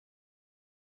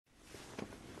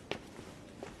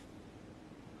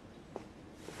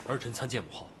儿臣参见母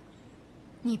后。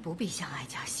你不必向哀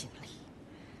家行礼，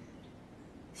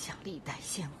向历代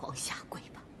先皇下跪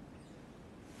吧。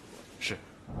是。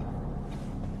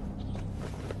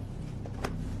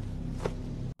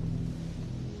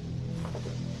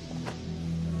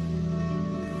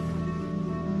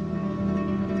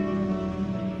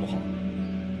母后，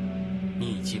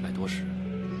你已祭拜多时，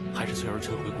还是随儿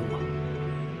臣回宫吧。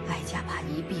哀家怕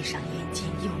一闭上眼睛，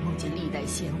又梦见历代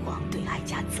先皇对哀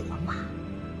家责骂，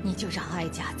你就让哀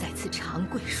家再次长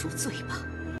跪赎罪吧。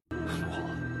母后，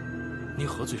您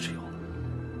何罪之有？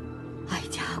哀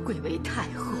家贵为太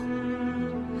后，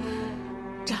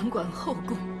掌管后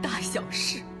宫大小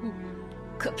事务，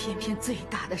可偏偏最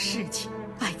大的事情，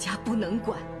哀家不能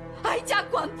管，哀家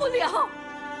管不了。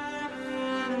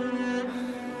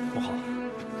母后，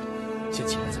先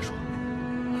起来再说。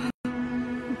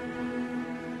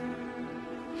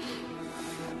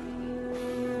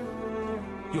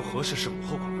又何事是母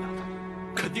后管不了的？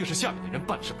肯定是下面的人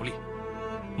办事不力。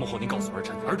母后，您告诉儿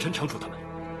臣，儿臣惩处他们。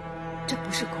这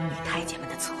不是宫里太监们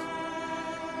的错，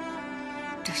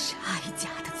这是哀家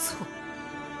的错。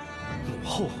母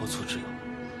后何错之有？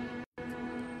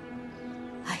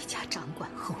哀家掌管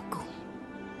后宫，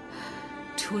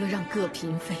除了让各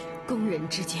嫔妃、宫人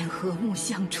之间和睦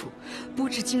相处，不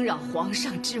致惊扰皇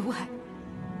上之外，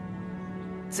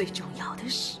最重要的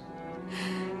是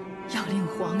要令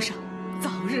皇上早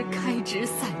日开枝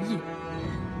散叶，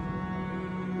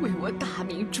为我大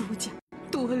明朱家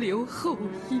多留后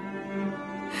裔。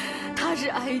他日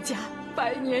哀家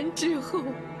100年之后，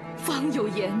方有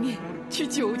颜面去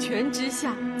九泉之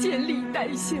下见历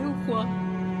代先皇。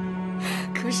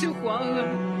可是皇儿，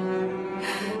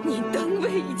你登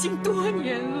位已经多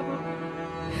年了，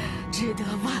只得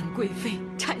万贵妃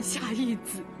产下一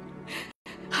子，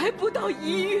还不到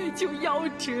1月就夭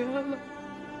折了。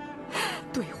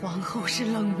对皇后是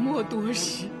冷漠多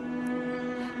时，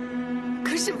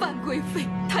可是万贵妃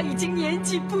她已经年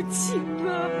纪不轻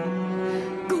了，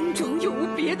宫中又无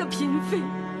别的嫔妃，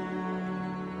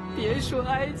别说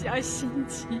哀家心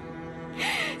急，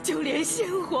就连先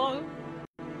皇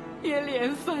也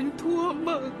连番托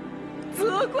梦，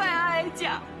责怪哀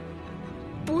家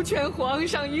不劝皇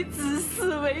上以子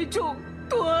嗣为重，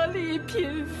多立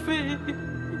嫔妃。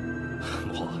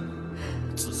母后，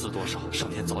子嗣多少，上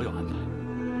天早有安排，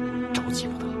着急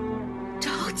不得。着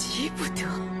急不得。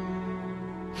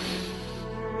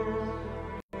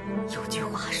有句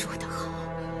话说得好，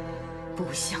不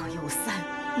孝有三，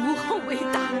无后为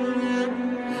大。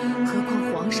何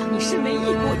况皇上你身为一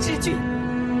国之君，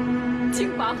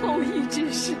竟把后裔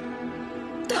之事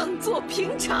当作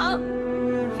平常。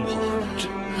母后，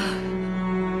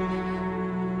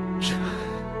这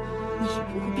你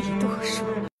不必多说，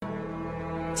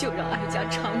就让哀家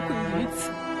长跪于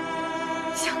此，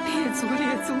向列祖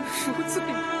列宗赎罪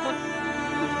吧。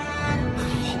母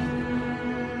后，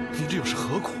您这又是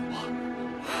何苦啊？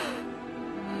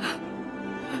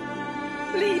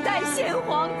历代先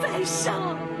皇在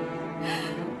上，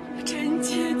臣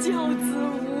妾教子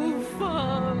无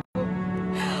方，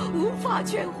无法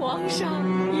劝皇上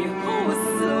以后嗣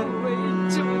为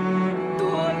重，多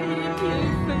立嫔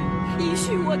妃，以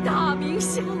续我大明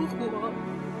香火。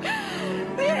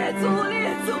列祖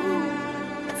列宗，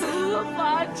责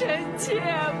罚臣妾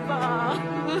吧。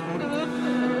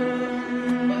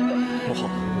母后，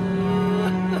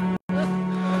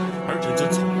儿臣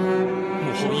遵从，母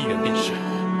后意愿便是。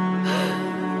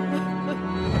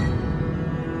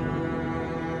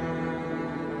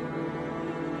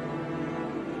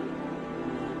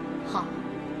好，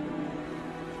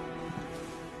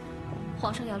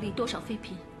皇上要立多少妃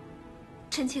嫔，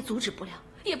臣妾阻止不了，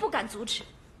也不敢阻止。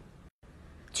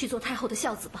去做太后的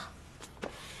孝子吧。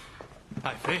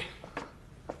爱妃，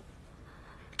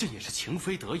这也是情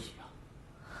非得已啊。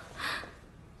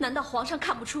难道皇上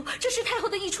看不出这是太后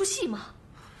的一出戏吗？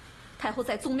太后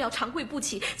在宗庙长跪不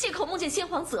起，借口梦见先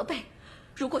皇责备。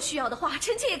如果需要的话，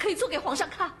臣妾也可以做给皇上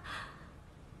看。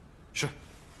是，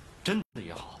真的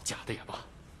也好，假的也罢。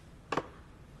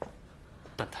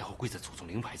但太后跪在祖宗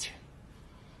灵牌前，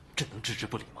朕能置之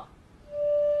不理吗？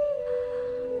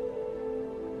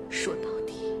说到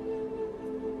底，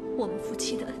我们夫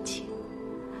妻的恩情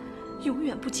永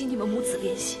远不及你们母子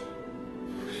连心。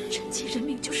臣妾认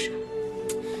命就是。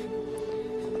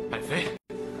爱妃，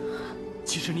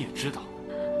其实你也知道，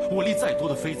我立再多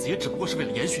的妃子，也只不过是为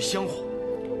了延续香火，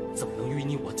怎么能与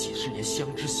你我几十年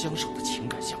相知相守的情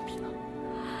感相比呢？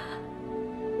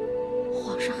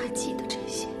皇上还记得这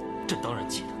些？朕当然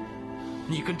记得，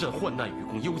你跟朕患难与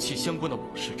共、忧戚相关的往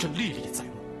事，朕历历在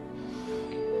目。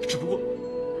只不过，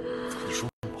你说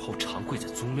母后长跪在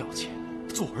宗庙前，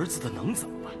做儿子的能怎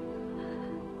么办？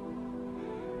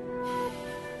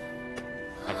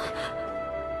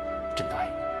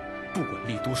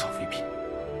立多少妃嫔，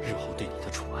日后对你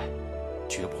的宠爱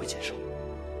绝不会减少。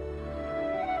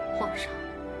皇上，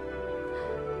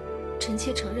臣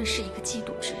妾承认是一个嫉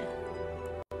妒之人，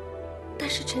但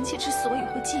是臣妾之所以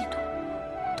会嫉妒，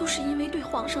都是因为对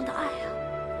皇上的爱啊。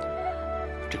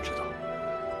朕知道，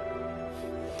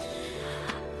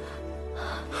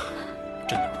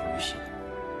朕了如于心。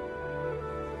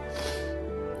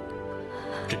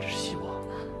朕只是希望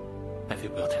爱妃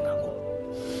不要太难过。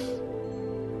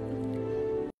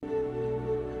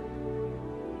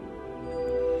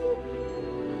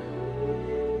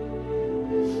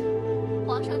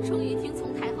皇上终于听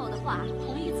从太后的话，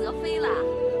同意择妃了。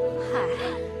嗨，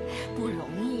不容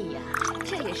易呀。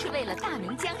这也是为了大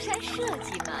明江山设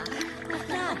计嘛。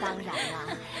那当然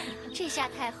啦，这下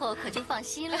太后可就放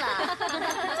心了。哎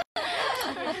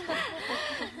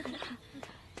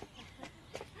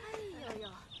呦呦，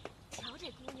瞧这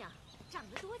姑娘长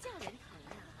得多叫人疼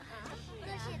啊！多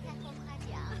谢太后夸奖。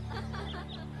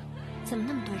怎么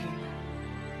那么多人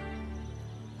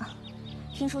啊？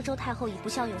听说周太后以不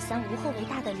孝有三、无后为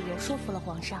大的理由说服了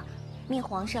皇上，命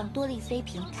皇上多立妃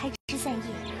嫔，开枝散叶。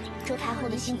周太后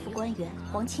的心腹官员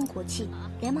皇亲国戚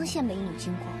连忙献美女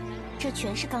进宫，这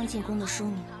全是刚进宫的淑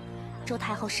女。周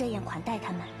太后设宴款待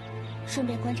他们，顺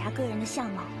便观察个人的相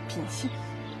貌、品性。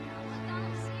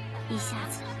一下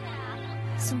子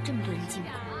送这么多人进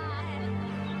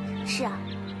宫，是啊，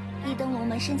一登龙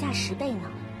门身价10倍呢。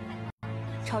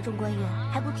朝中官员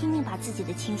还不拼命把自己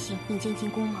的亲信引进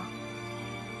宫吗？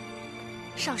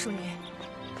少淑女，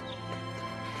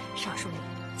少淑女，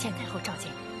前太后召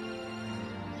见你。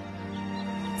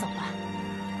走吧。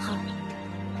好。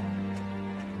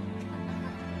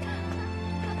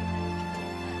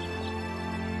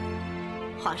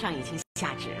皇上已经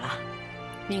下旨了，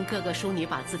命各个淑女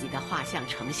把自己的画像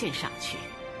呈现上去，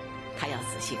他要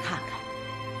仔细看看，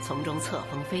从中册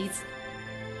封妃子。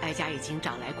哀家已经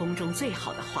找来宫中最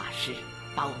好的画师，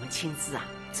把我们青姿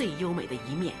最优美的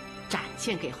一面展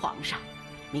现给皇上。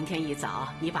明天一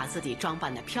早，你把自己装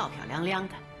扮得漂漂亮亮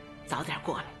的，早点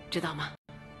过来，知道吗？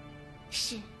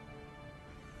是。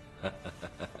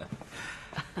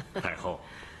太后，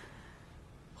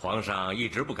皇上一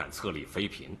直不敢册立妃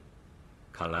嫔，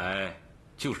看来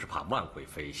就是怕万贵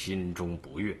妃心中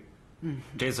不悦。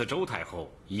这次周太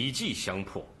后一计相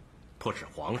迫，迫使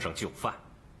皇上就范，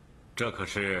这可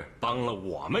是帮了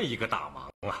我们一个大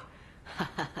忙啊！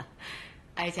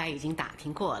哀家已经打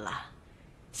听过了，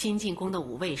新进宫的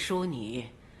5位淑女，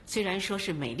虽然说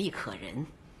是美丽可人，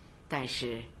但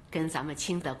是跟咱们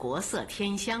清的国色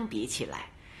天香比起来，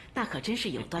那可真是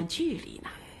有段距离呢。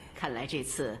看来这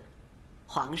次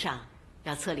皇上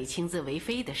要册立青姿为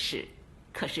妃的事，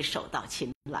可是手到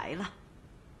擒来了。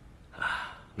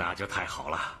那就太好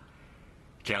了。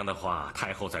这样的话，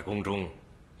太后在宫中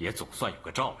也总算有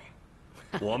个照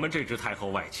应，我们这支太后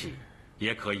外戚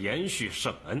也可延续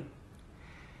圣恩。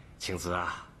青姿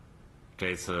啊，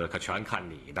这次可全看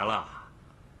你的了。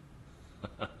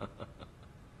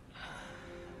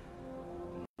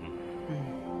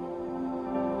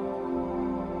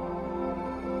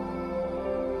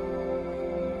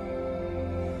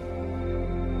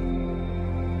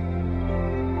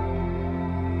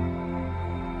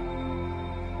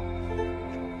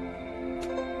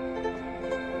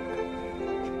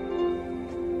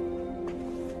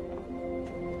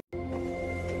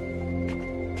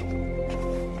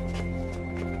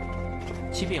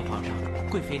启禀皇上，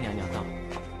贵妃娘娘到。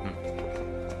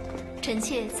臣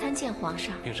妾参见皇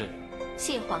上。平身。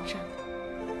谢皇上。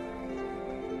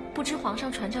不知皇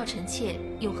上传召臣妾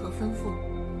有何吩咐？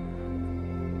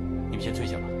你们先退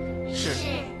下吧。是。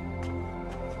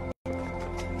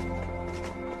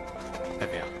爱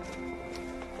妃啊，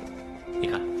你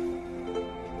看。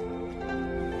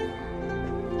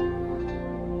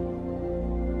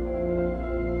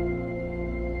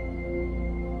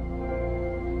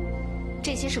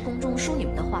这些是宫中淑女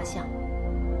们的画像，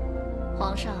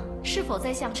皇上是否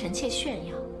在向臣妾炫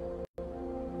耀，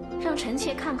让臣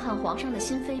妾看看皇上的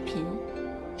新妃嫔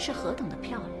是何等的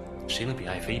漂亮？谁能比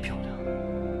爱妃漂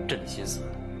亮？朕的心思，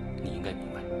你应该明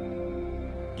白。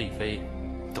丽妃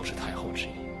都是太后之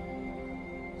意。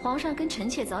皇上跟臣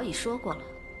妾早已说过了，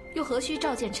又何须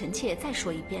召见臣妾再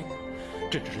说一遍呢？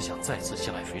朕只是想再次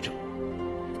向爱妃证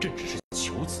明，朕只是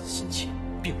求子心切，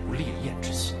并无烈焰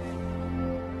之心。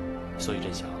所以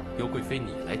朕想由贵妃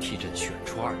你来替朕选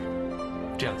出2人，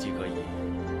这样既可以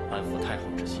安抚太后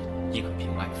之心，亦可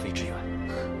平爱妃之怨。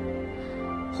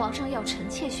皇上要臣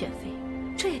妾选妃，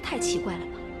这也太奇怪了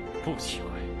吧？不奇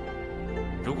怪。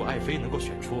如果爱妃能够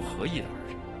选出合意的2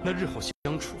人，那日后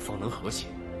相处方能和谐。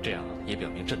这样也表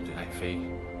明朕对爱妃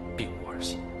并无二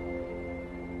心。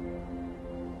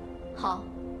好，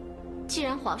既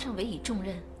然皇上委以重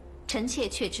任，臣妾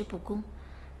却之不恭，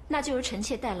那就由臣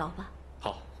妾代劳吧。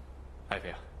好，爱妃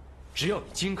啊，只要你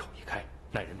金口一开，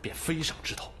那人便飞上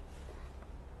枝头。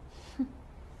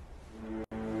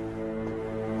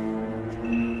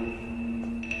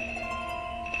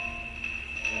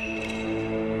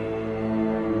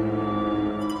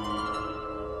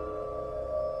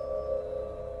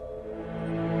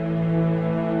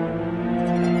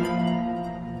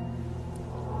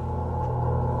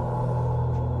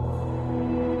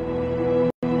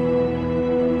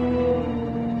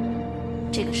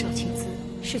这个寿庆姿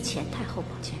是前太后宝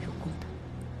剑入宫的，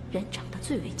人长得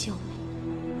最为娇美。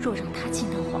若让她进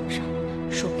当皇上，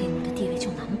说不定我的地位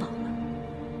就难保了。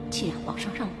既然皇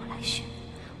上让我来选，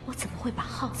我怎么会把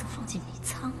耗子放进米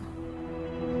仓呢？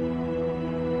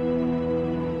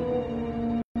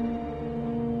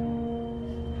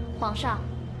皇上，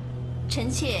臣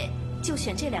妾就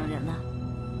选这2人了。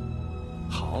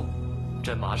好，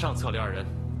朕马上册立2人。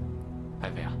爱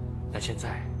妃啊，那现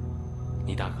在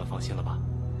你大可放心了吧？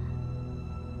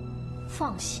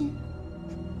放心，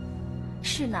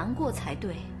是难过才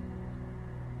对。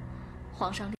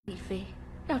皇上立妃，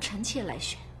让臣妾来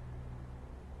选。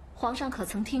皇上可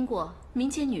曾听过民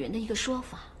间女人的一个说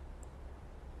法？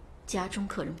家中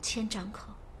可容1000张口，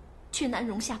却难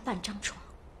容下半张床。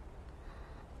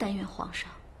但愿皇上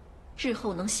日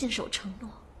后能信守承诺，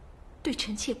对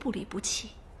臣妾不离不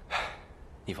弃。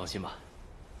你放心吧，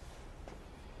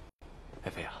爱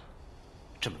妃啊，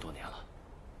这么多年了，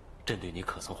朕对你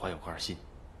可曾怀有过2心？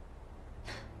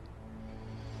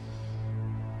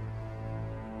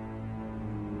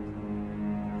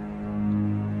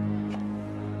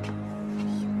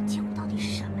结果到底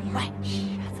是什么呀？喂，是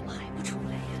啊，怎么还不出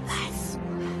来呀？来，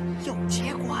有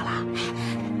结果了。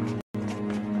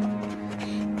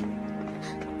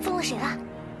封了谁了？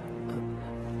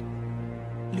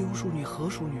刘淑女、何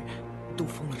淑女都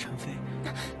封了陈妃。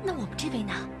那我们这位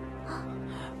呢？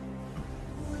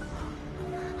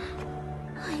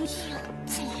哎呀，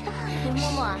这刘嬷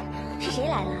嬷，是谁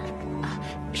来了？啊，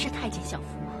是太监小福。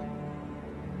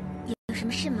有什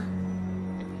么事吗？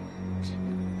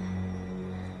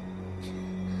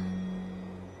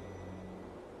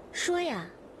说呀。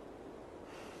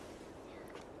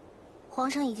皇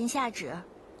上已经下旨，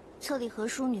册立何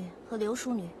淑女和刘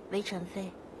淑女为陈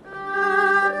妃。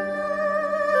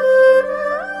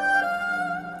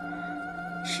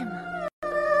是吗？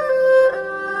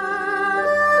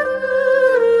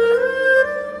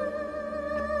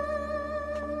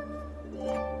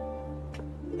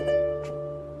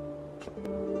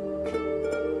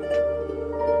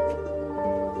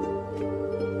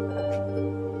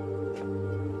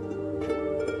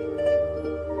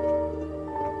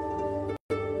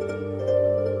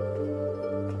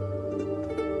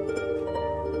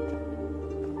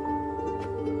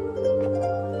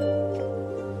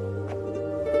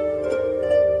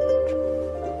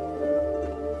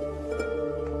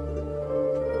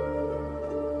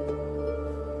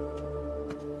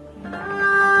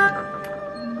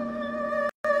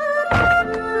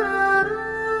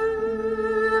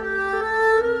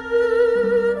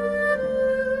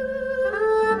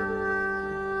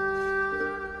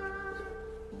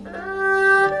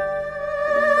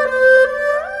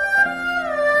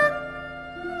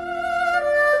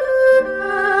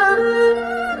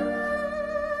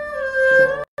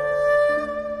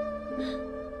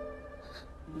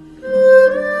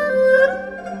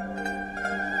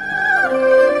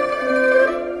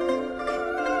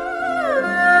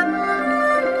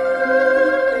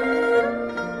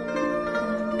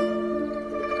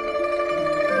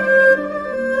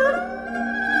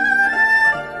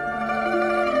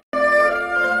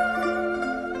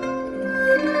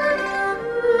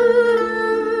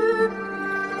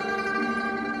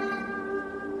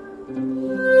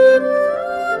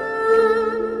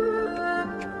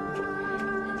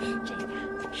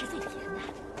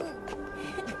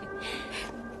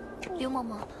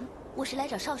我是来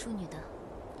找少淑女的。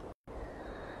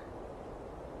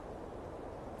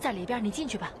在里边，你进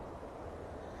去吧。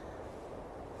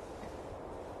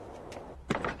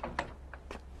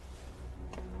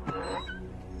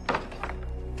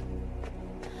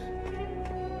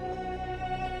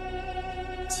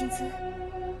青姿，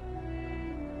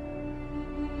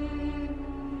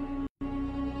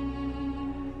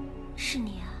是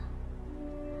你啊？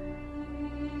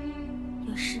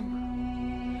有事吗？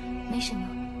没什么，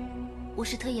我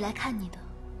是特意来看你的。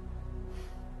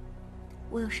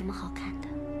我有什么好看的？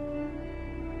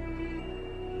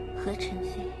何宸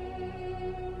妃、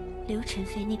刘宸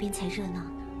妃那边才热闹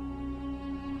呢。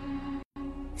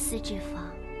司制房、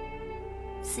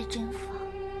司贞房、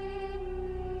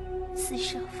司四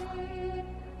设防，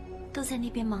都在那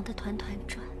边忙得团团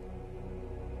转，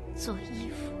做衣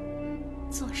服，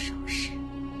做首饰，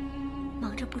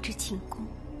忙着布置寝宫。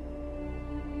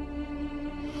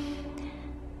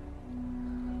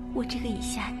我这个已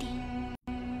下殿，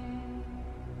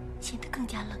显得更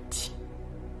加冷清。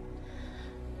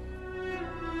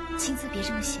青姿别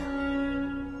这么想，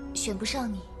选不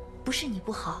上你，不是你不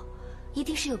好，一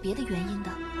定是有别的原因的。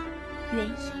原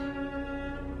因？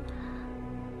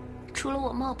除了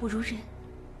我貌不如人，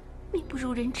命不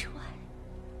如人之外，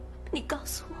你告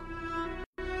诉我，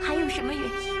还有什么原因？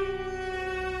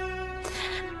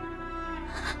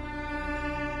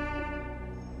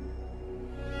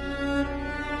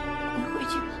你回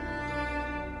去吧，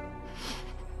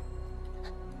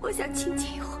我想清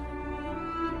静一会儿。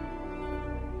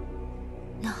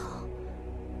那好，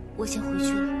我先回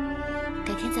去了，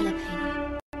改天再来陪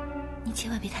你。你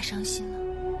千万别太伤心了。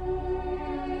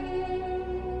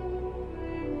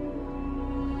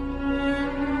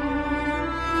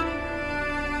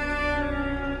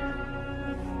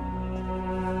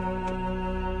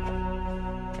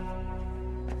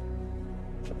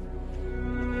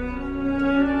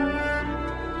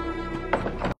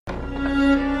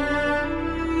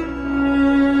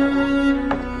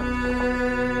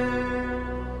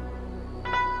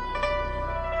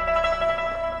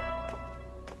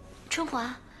春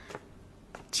华，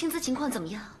青姿情况怎么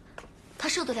样？她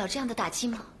受得了这样的打击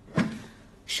吗？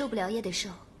受不了也得受。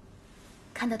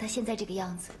看到她现在这个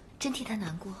样子，真替她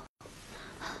难过。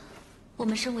我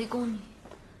们身为宫女，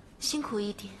辛苦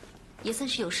一点，也算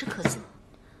是有事可做。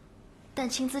但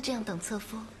青姿这样等册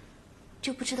封，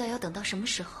就不知道要等到什么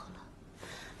时候了。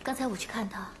刚才我去看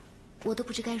她，我都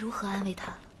不知该如何安慰她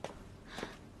了。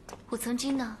我曾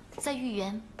经呢，在御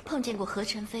园碰见过何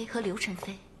宸妃和刘宸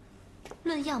妃，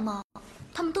论样貌，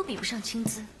他们都比不上青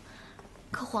姿。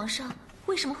可皇上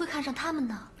为什么会看上他们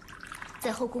呢？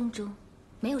在后宫中，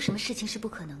没有什么事情是不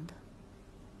可能的。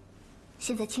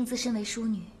现在青姿身为淑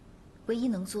女，唯一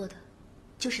能做的，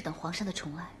就是等皇上的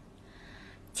宠爱。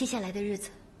接下来的日子，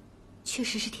确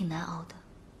实是挺难熬的。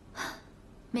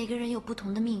每个人有不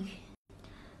同的命运。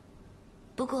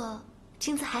不过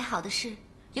青姿还好的是，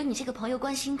有你这个朋友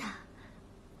关心她，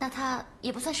那她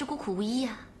也不算是孤苦无依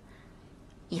啊。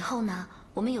以后呢，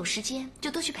我们有时间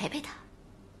就多去陪陪她。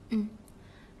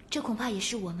这恐怕也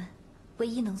是我们唯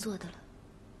一能做的了。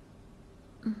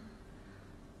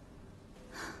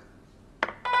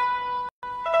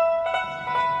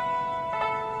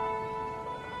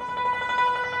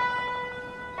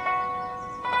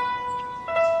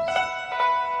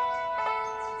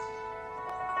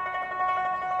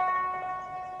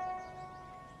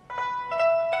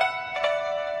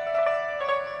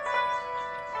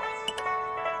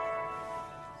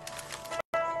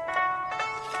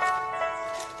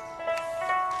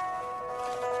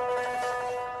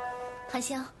韩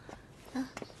香，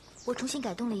我重新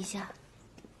改动了一下，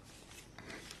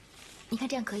你看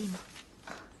这样可以吗？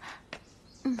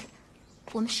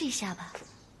我们试一下吧。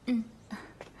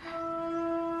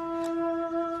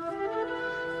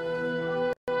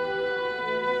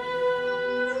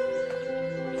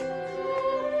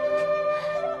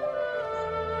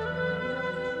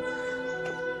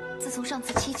自从上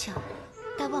次蹊跷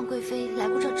带万贵妃来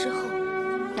过这之后，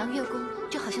杨月宫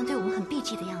就好像对我们很避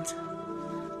忌的样子。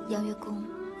杨月宫，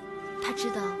他知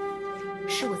道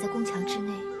是我在宫墙之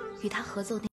内与他合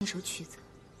奏那首曲子，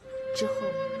之后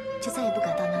就再也不敢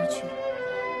到那儿去了。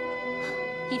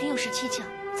一定又是蹊跷，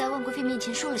在万贵妃面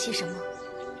前说了些什么？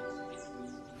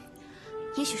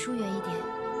也许疏远一点，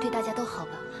对大家都好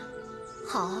吧。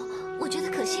好，我觉得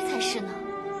可惜才是呢。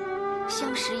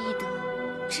相识易得，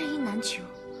知音难求。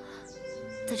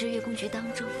在这乐工局当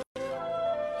中，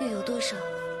又有多少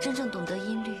真正懂得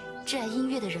音律、挚爱音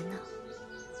乐的人呢？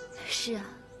是啊，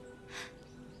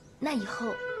那以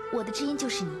后我的知音就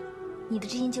是你，你的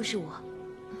知音就是我。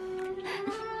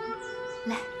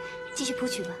来，继续谱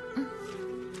曲吧。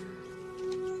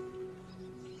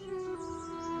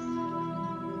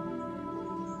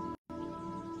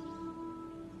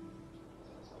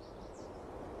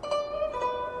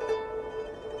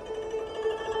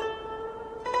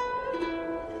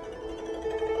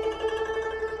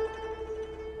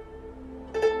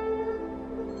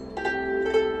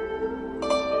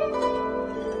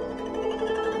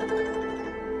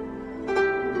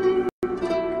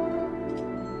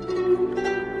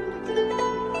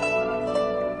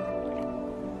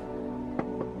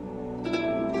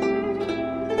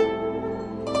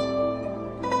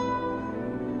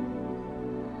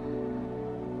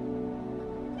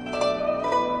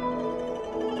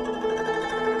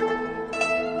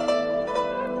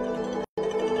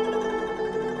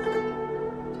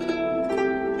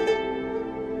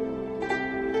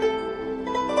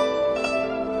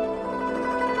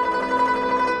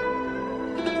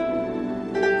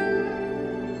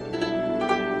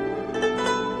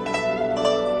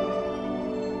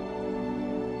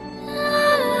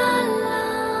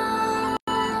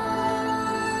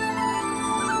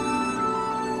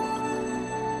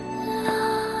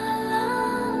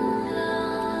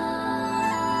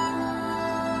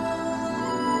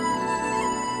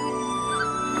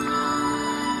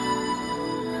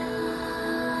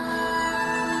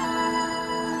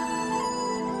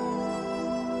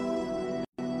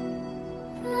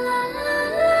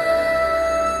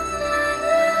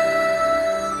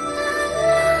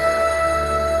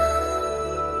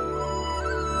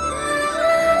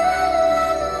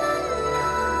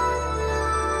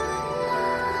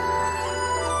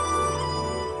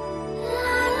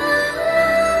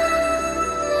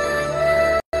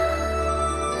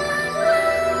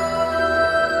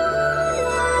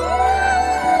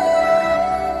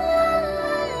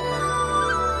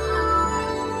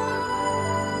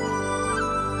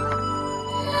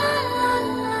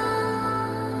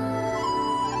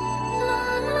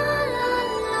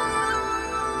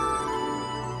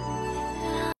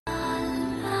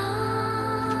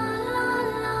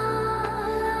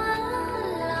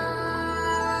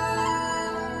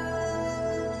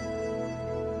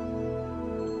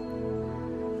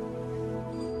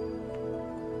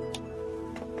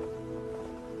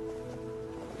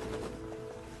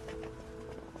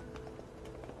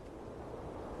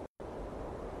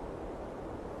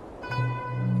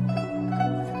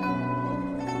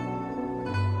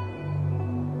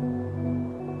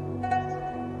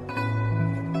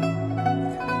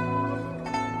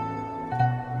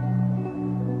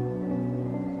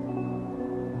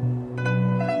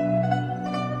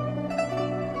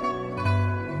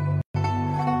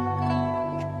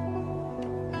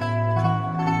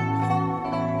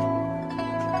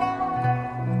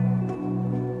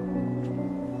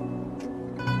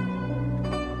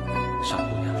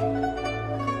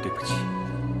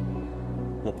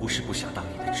是不想当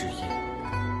你的知音，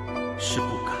是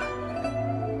不敢。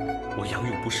我杨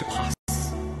勇不是怕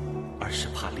死，而是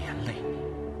怕连累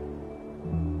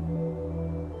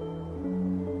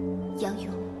杨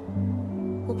勇，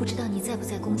我不知道你在不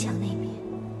在宫墙那边，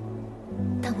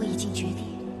但我已经决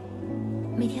定，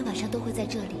每天晚上都会在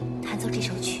这里弹奏这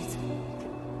首曲子。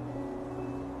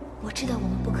我知道我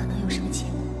们不可能有什么结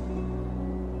果，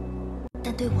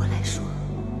但对我来说，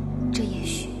这也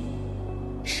许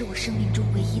是我生命中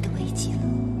唯一的慰藉了。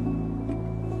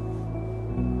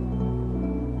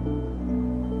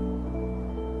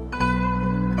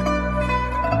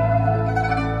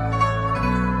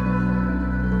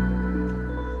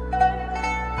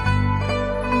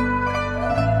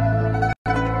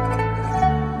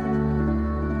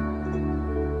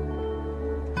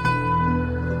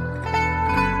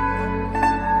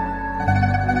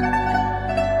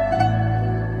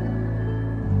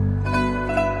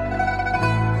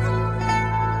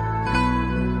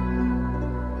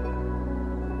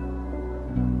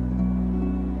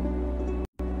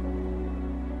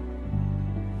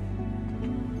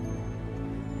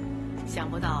想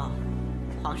不到，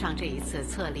皇上这一次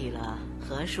册立了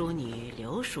何淑女、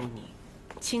刘淑女，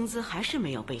青姿还是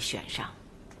没有被选上。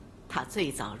她最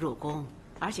早入宫，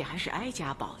而且还是哀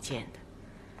家保荐的，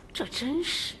这真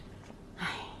是，唉。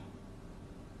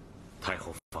太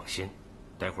后放心，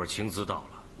待会儿青姿到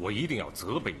了，我一定要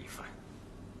责备一番，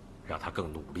让她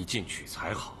更努力进取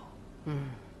才好。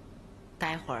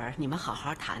待会儿你们好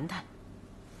好谈谈。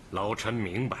老臣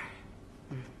明白。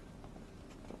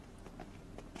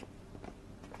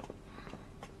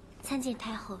参见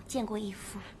太后，见过义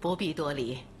父。不必多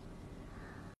礼。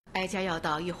哀家要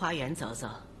到御花园走走，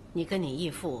你跟你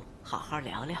义父好好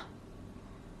聊聊。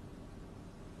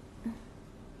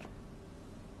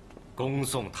恭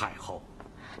送太后。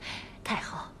太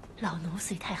后，老奴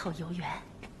随太后游园。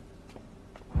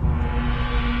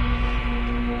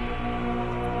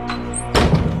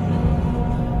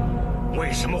为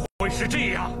什么会是这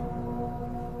样？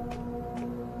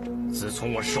自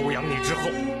从我收养你之后，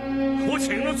我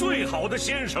请了最好的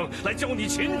先生来教你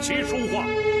琴棋书画。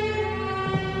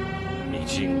你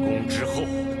进宫之后，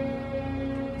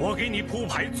我给你铺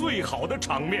排最好的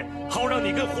场面，好让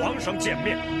你跟皇上见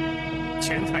面。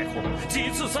前太后几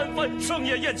次三番盛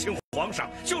宴宴请皇上，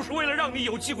就是为了让你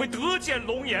有机会得见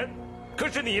龙颜。可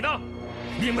是你呢？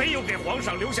你没有给皇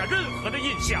上留下任何的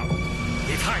印象，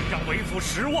你太让为父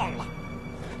失望了。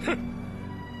哼！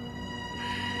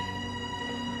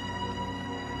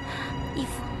义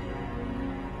父，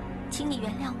请你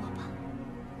原谅我吧，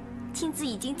青姿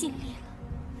已经尽力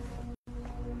了。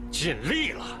尽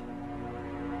力了？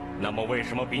那么为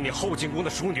什么比你后进宫的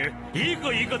淑女一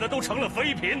个一个的都成了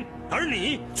妃嫔，而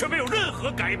你却没有任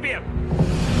何改变？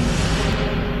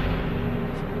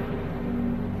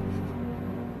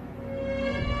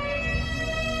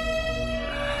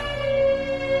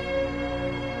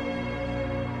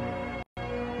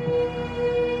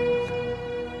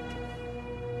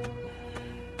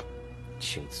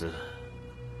青姿，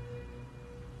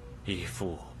义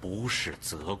父不是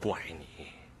责怪你，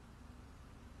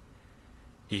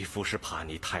义父是怕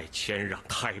你太谦让、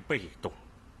太被动。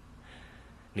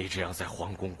你这样在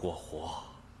皇宫过活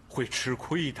会吃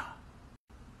亏的。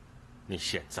你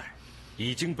现在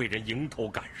已经被人迎头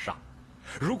赶上，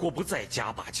如果不再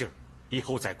加把劲儿，以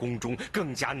后在宫中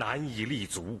更加难以立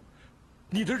足，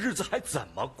你的日子还怎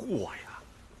么过呀？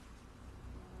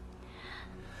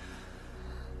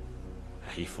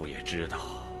义父也知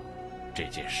道这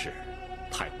件事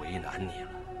太为难你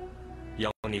了，要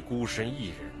你孤身一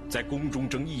人在宫中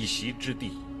争一席之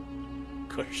地。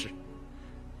可是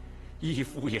义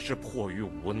父也是迫于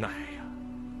无奈呀。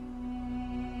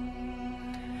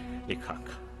你看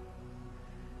看，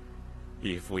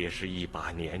义父也是一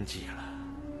把年纪了，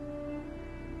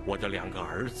我的2个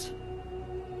儿子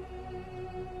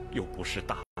又不是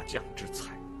大将之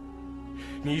才。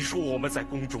你说我们在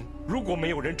宫中如果没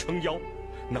有人撑腰，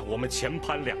那我们前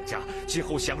潘2家今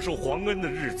后享受皇恩的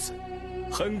日子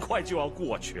很快就要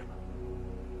过去了。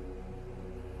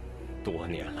多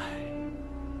年来，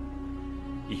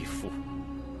义父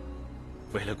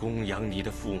为了供养你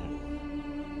的父母，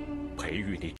培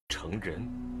育你成人，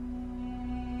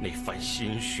那番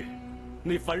心血，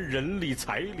那番人力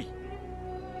财力，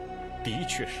的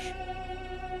确是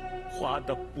花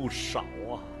的不少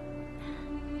啊。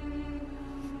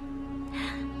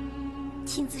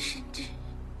青姿深知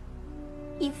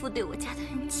义父对我家的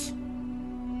恩情，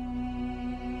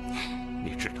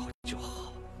你知道就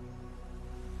好。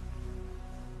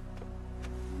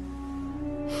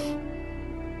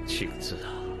青姿啊，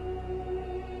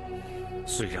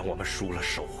虽然我们输了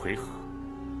首回合，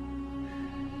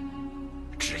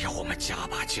只只要我们加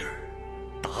把劲儿，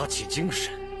打起精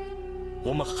神，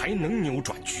我们还能扭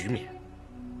转局面。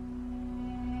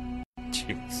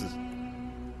青姿，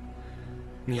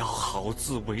你要好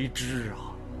自为之啊！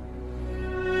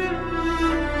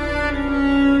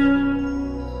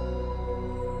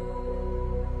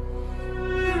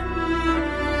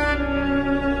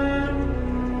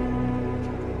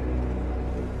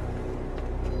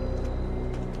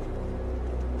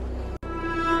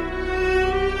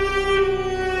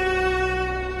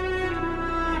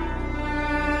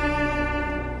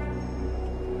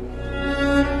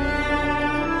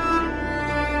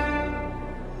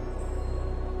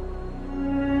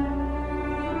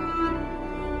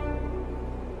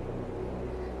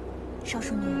少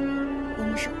淑女，我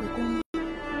们是回宫吗？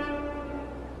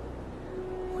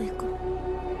回宫。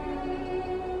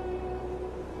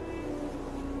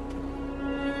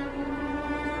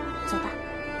走吧。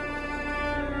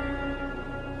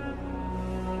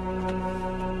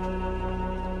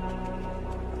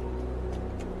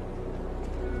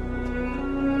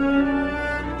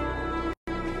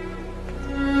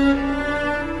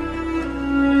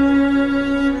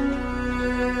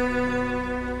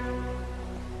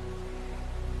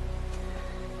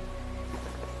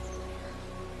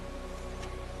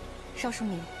少淑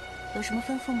女，有什么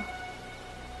吩咐吗？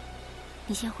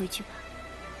你先回去吧，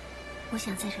我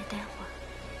想在这儿待会儿。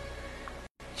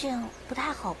这样不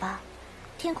太好吧？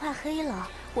天快黑了，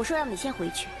我说让你先回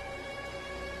去。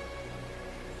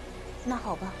那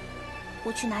好吧，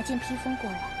我去拿件披风过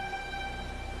来。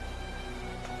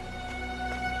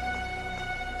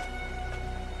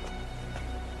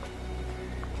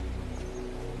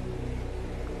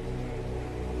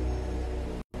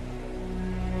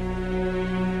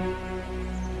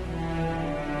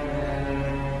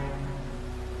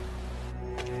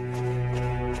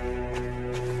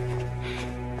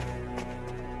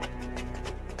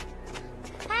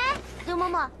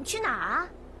你去哪儿啊？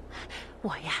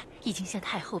我呀，已经向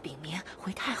太后禀明，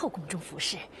回太后宫中服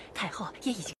侍，太后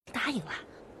也已经答应了。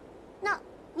那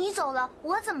你走了，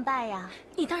我怎么办呀？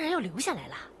你当然要留下来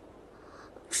了。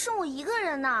剩我一个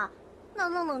人呐，那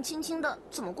冷冷清清的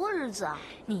怎么过日子啊？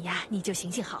你呀，你就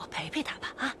行行好，陪陪他吧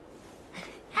啊！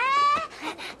哎，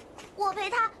我陪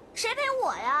他，谁陪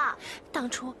我呀？当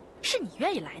初是你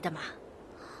愿意来的嘛。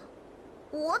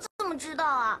我怎么知道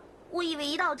啊？我以为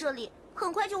一到这里，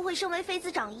很快就会升为妃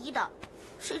子长一的，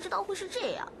谁知道会是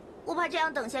这样？我怕这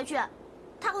样等下去，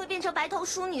她会变成白头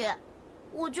淑女，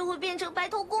我就会变成白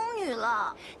头宫女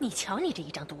了。你瞧你这一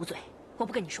张毒嘴，我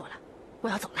不跟你说了，我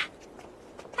要走了。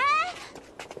哎，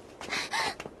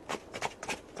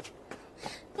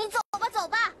你走吧走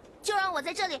吧，就让我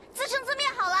在这里自生自灭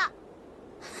好了。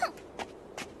哼。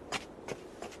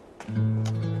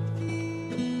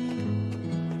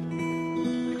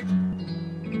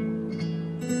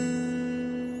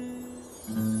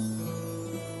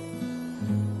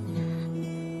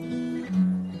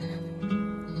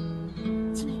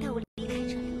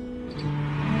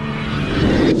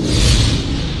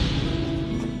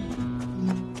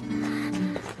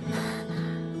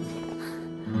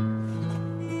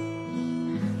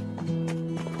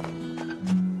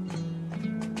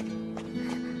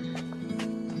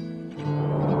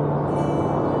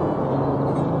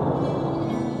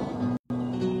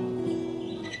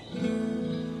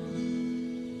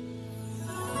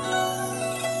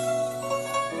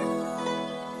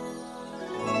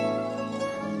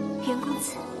袁公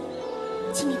子，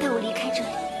请你带我离开这里。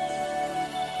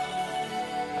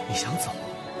你想走？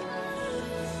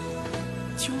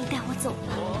求你带我走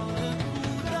吧。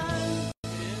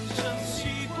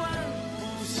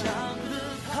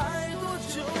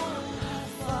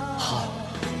好，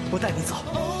我带你走。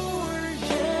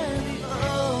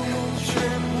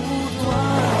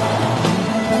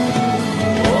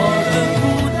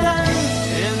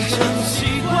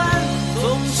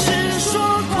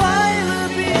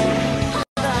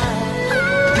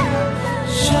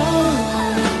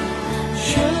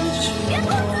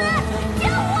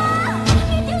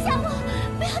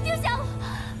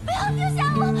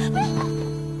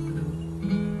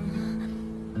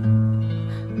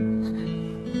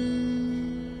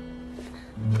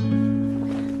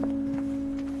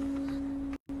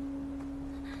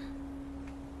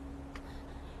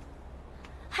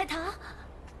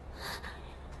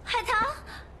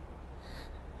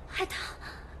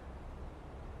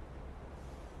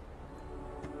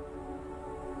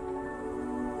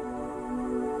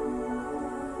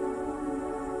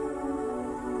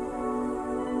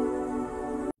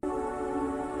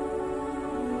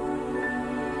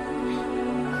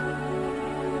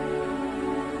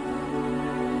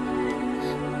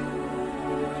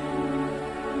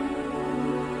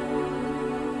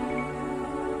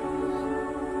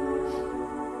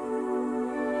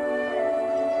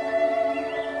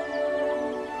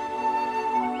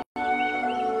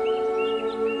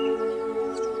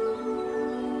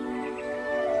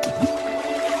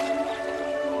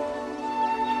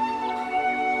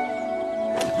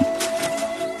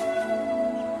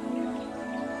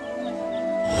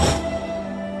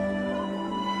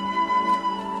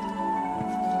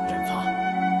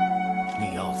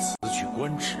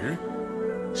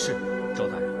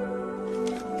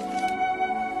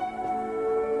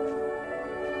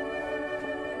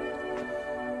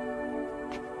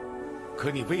可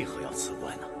你为何要辞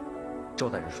官呢？周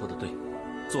大人说的对，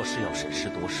做事要审时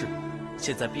度势。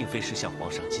现在并非是向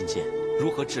皇上进谏如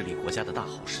何治理国家的大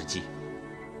好时机。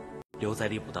留在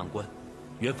吏部当官，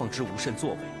袁凤芝无甚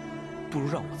作为，不如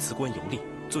让我辞官游历，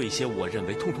做一些我认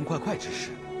为痛痛快快之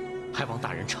事，还望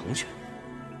大人成全。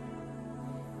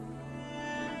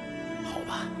好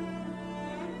吧，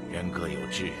人各有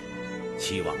志，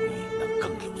希望你能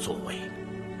更有作为。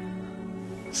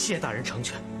谢大人成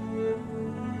全。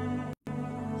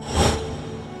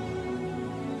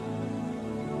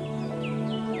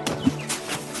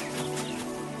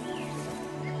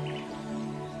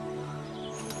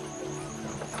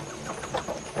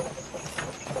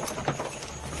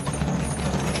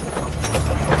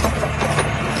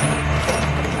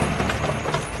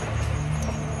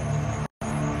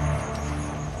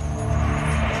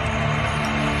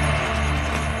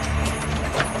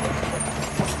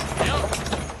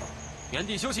原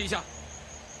地休息一下。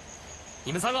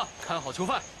你们3个看好囚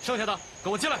犯，剩下的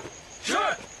跟我进来。是。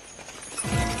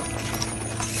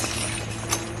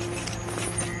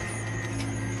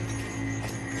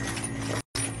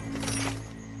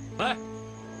来，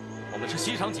我们是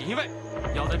西厂锦衣卫，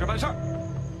要在这办事儿。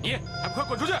你还不快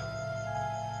滚出去！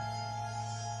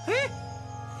哎，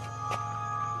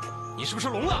你是不是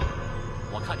聋了？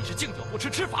我看你是敬酒不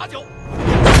吃吃罚酒。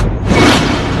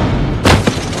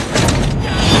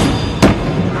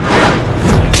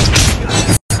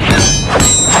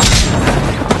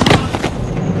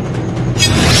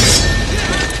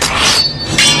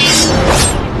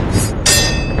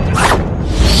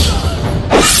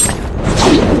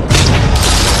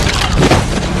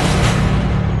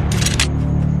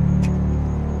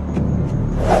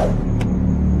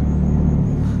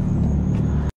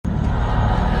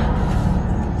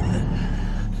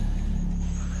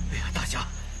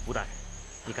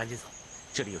赶紧走，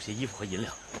这里有些衣服和银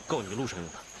两，够你路上用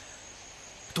的。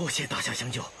多谢大侠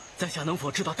相救，在下能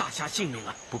否知道大侠姓名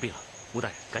啊？不必了，吴大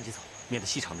人，赶紧走，免得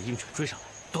西厂的鹰犬追上来。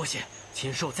多谢，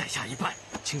请受在下一拜。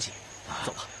请起，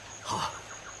走吧。好。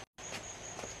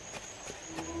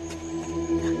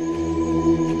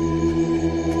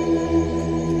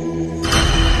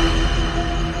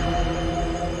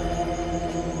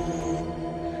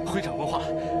会长问话，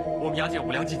我们押解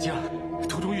五良进京，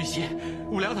途中遇袭，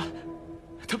五良的。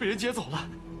他被人劫走了。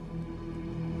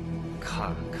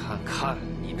看，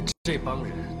你们这帮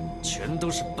人全都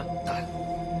是笨蛋。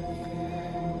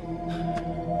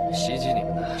袭击你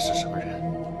们的是什么人？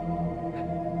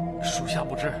属下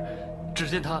不知，只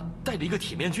见他戴着一个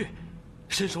铁面具，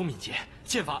身手敏捷，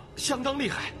剑法相当厉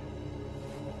害。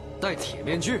戴铁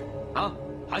面具啊？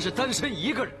还是单身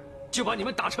一个人，就把你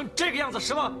们打成这个样子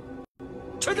是吗？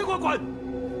全都给我滚！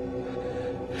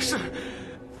是。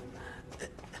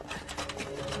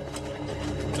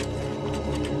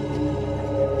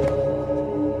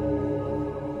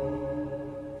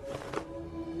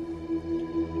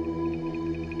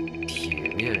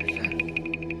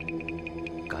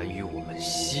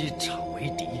西厂为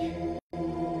敌，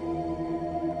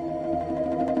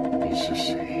你是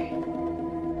谁？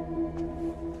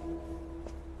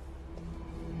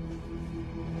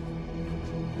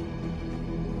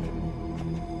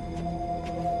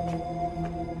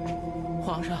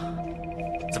皇上，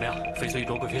怎么样？翡翠一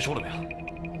镯贵妃收了没有？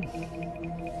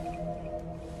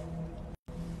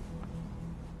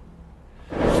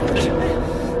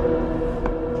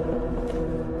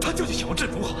他究竟想要朕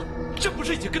如何？朕不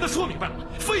是已经跟他说明白了吗？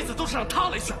妃子都是让他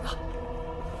来选的，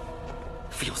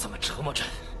非要这么折磨朕。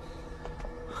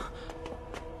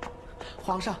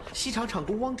皇上，西厂厂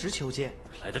工汪直求见。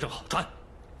来得正好，传。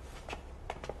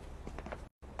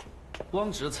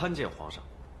汪直参见皇上。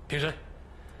平身。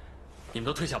你们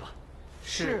都退下吧。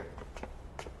是。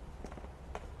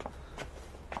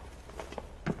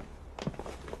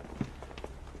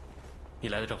你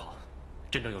来得正好，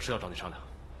朕正有事要找你商量。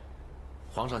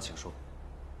皇上，请说。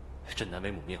朕难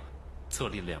为母命，册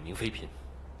立了2名妃嫔，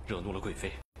惹怒了贵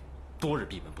妃，多日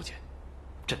闭门不见，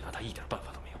朕拿她一点办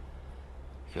法都没有。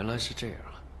原来是这样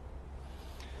啊！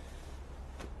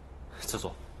赐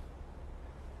座。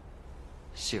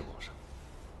谢皇上。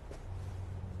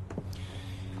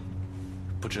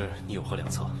不知你有何良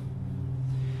策？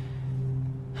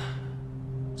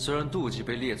虽然妒忌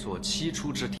被列作7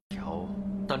出之条，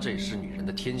但这也是女人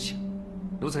的天性。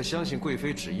奴才相信贵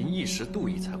妃只因一时妒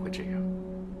意才会这样。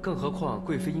更何况，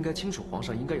贵妃应该清楚皇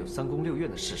上应该有3宫6院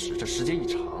的事实，这时间一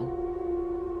长，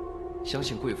相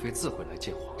信贵妃自会来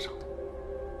见皇上的。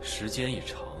时间一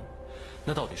长，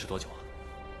那到底是多久啊？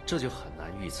这就很难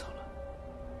预测了。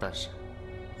但是，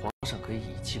皇上可以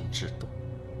以静制动。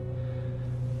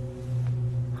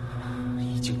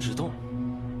以静制动，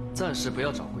暂时不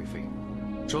要找贵妃，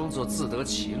装作自得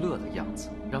其乐的样子，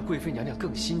让贵妃娘娘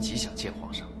更心急想见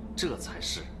皇上，这才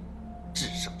是制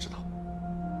胜之道。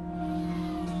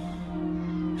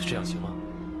这样行吗？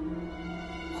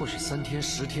或许3天、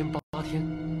10天、8天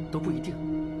都不一定，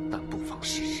但不妨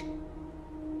试试。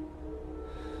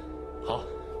好，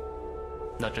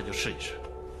那朕就试一试。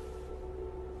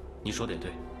你说的也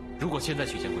对，如果现在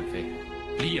去见贵妃，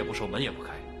礼也不收，门也不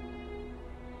开，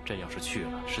朕要是去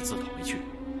了，是自讨没趣。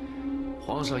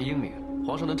皇上英明，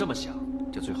皇上能这么想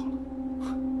就最好了。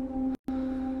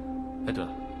哎，对了，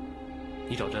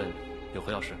你找朕有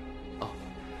何要事？哦，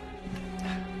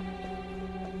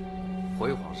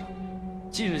回皇上，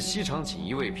近日西厂锦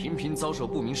衣卫频频遭受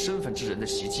不明身份之人的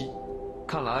袭击，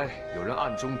看来有人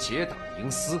暗中结党营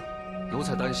私，奴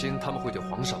才担心他们会对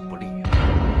皇上不利。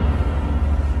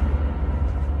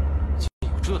竟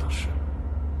有这等事？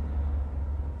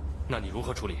那你如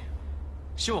何处理？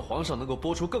希望皇上能够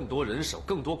拨出更多人手、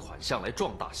更多款项来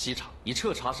壮大西厂，以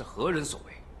彻查是何人所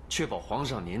为，确保皇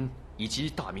上您以及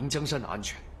大明江山的安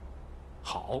全。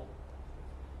好，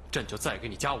朕就再给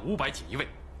你加500锦衣卫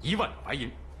，1万两白银。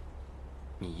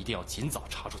你一定要尽早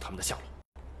查出他们的下落。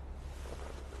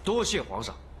多谢皇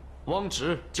上，汪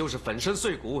直就是粉身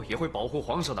碎骨也会保护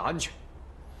皇上的安全。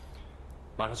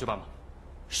马上去办吧。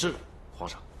是，皇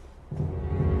上。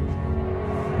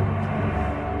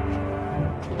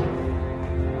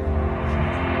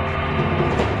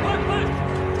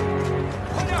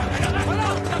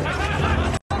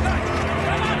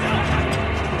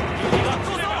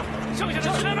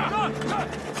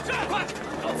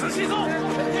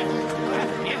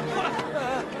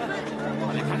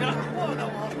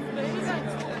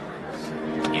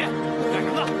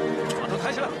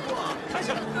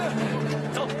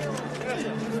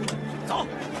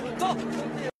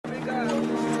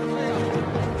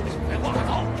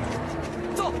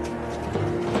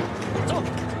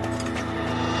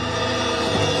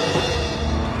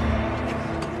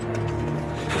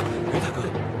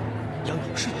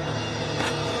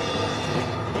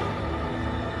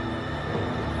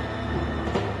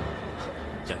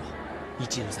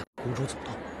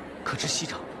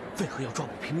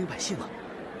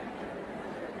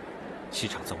西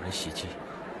厂遭人袭击，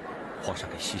皇上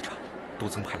给西厂多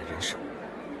增派了人手，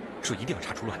说一定要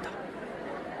查出乱党。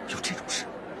有这种事？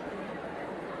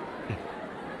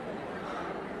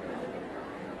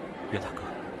袁大哥，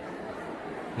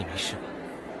你没事吧？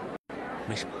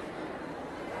没什么。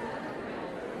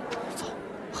走，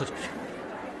喝酒去。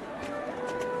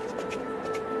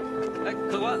哎，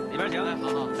客官，里边请。哎，好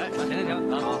好。哎，往前请。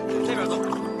好，这边坐。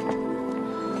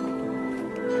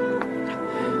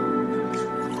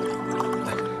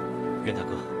袁大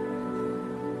哥，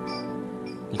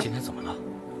你今天怎么了？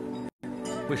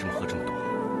为什么喝这么多？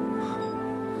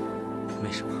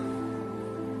没什么，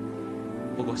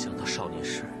不过想到少年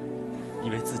时，以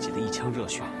为自己的一腔热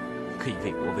血可以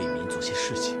为国为民做些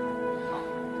事情，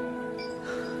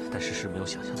但事实没有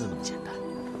想象的那么简单。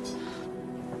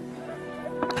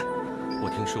我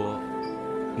听说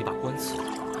你把官辞了，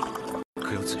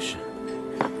可有此事？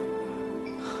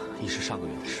已是上个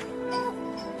月的事了。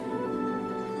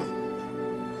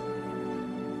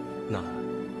那，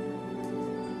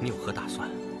你有何打算？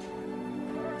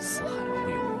四海遨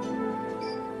游，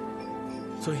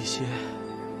做一些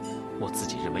我自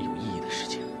己认为有意义的事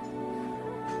情。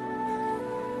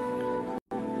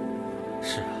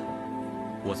是啊，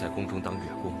我在宫中当乐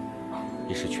工，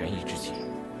也是权宜之计。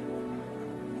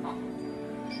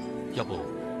要不，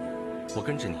我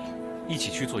跟着你一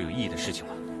起去做有意义的事情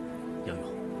吧。杨勇，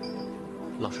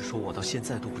老实说，我到现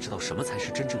在都不知道什么才是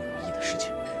真正有意义的事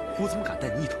情。我怎么敢带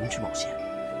你一同去冒险？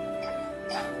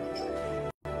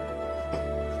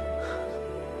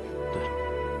对了，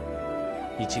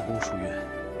你进宫数月，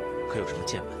可有什么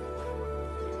见闻？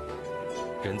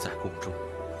人在宫中，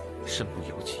身不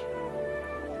由己。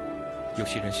有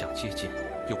些人想接近，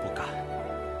又不敢。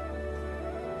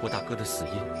我大哥的死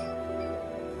因，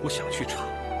我想去查，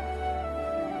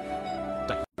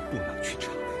但不能去查。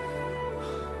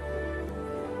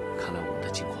看来我们的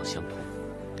境况相同。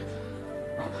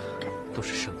都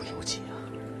是身不由己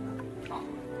啊！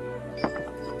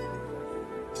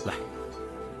来，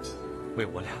为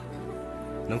我俩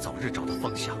能早日找到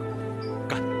方向，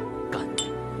干！